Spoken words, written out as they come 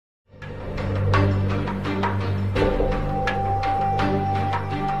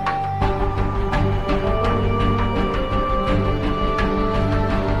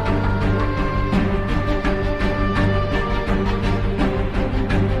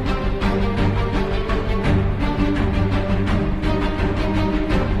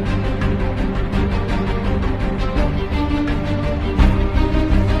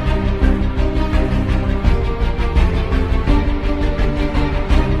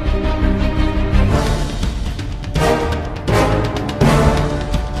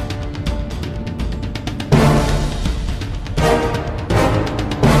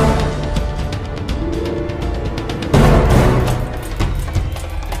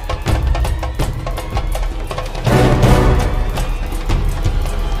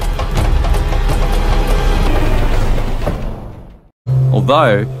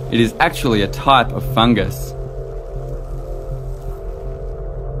although it is actually a type of fungus.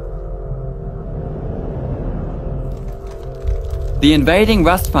 The invading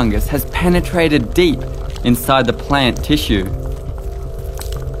rust fungus has penetrated deep inside the plant tissue.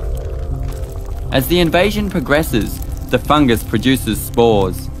 As the invasion progresses, the fungus produces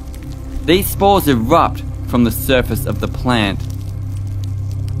spores. These spores erupt from the surface of the plant.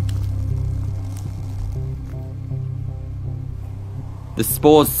 The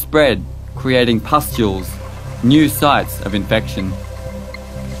spores spread, creating pustules, new sites of infection.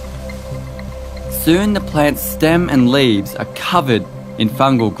 Soon the plant's stem and leaves are covered in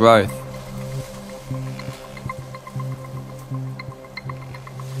fungal growth.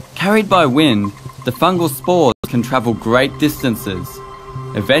 Carried by wind, the fungal spores can travel great distances,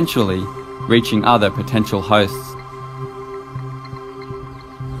 eventually reaching other potential hosts.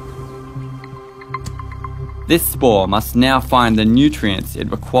 This spore must now find the nutrients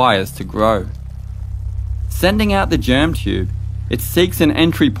it requires to grow. Sending out the germ tube, it seeks an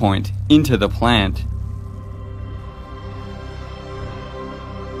entry point into the plant.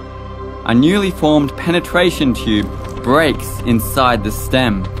 A newly formed penetration tube breaks inside the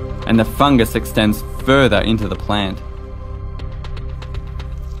stem, and the fungus extends further into the plant.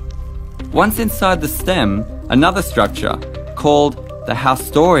 Once inside the stem, another structure, called the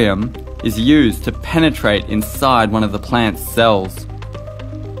haustorium, is used to penetrate inside one of the plant's cells.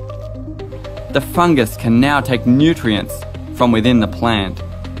 The fungus can now take nutrients from within the plant.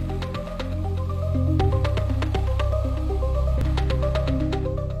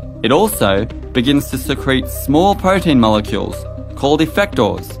 It also begins to secrete small protein molecules called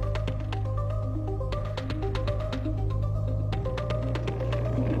effectors.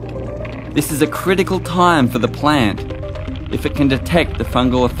 This is a critical time for the plant. If it can detect the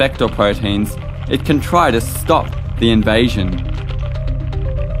fungal effector proteins, it can try to stop the invasion.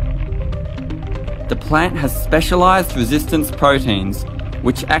 The plant has specialized resistance proteins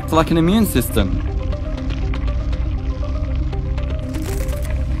which act like an immune system.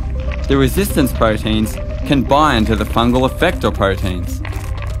 The resistance proteins can bind to the fungal effector proteins.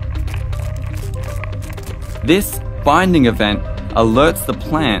 This binding event alerts the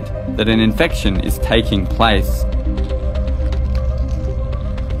plant that an infection is taking place.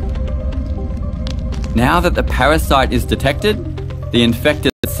 Now that the parasite is detected, the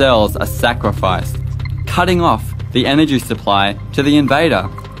infected cells are sacrificed, cutting off the energy supply to the invader.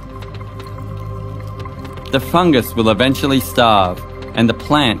 The fungus will eventually starve, and the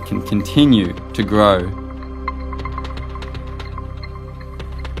plant can continue to grow.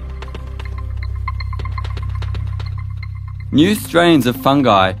 New strains of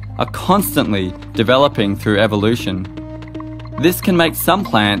fungi are constantly developing through evolution. This can make some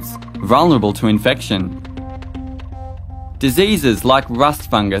plants vulnerable to infection. Diseases like rust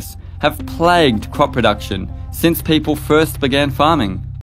fungus have plagued crop production since people first began farming.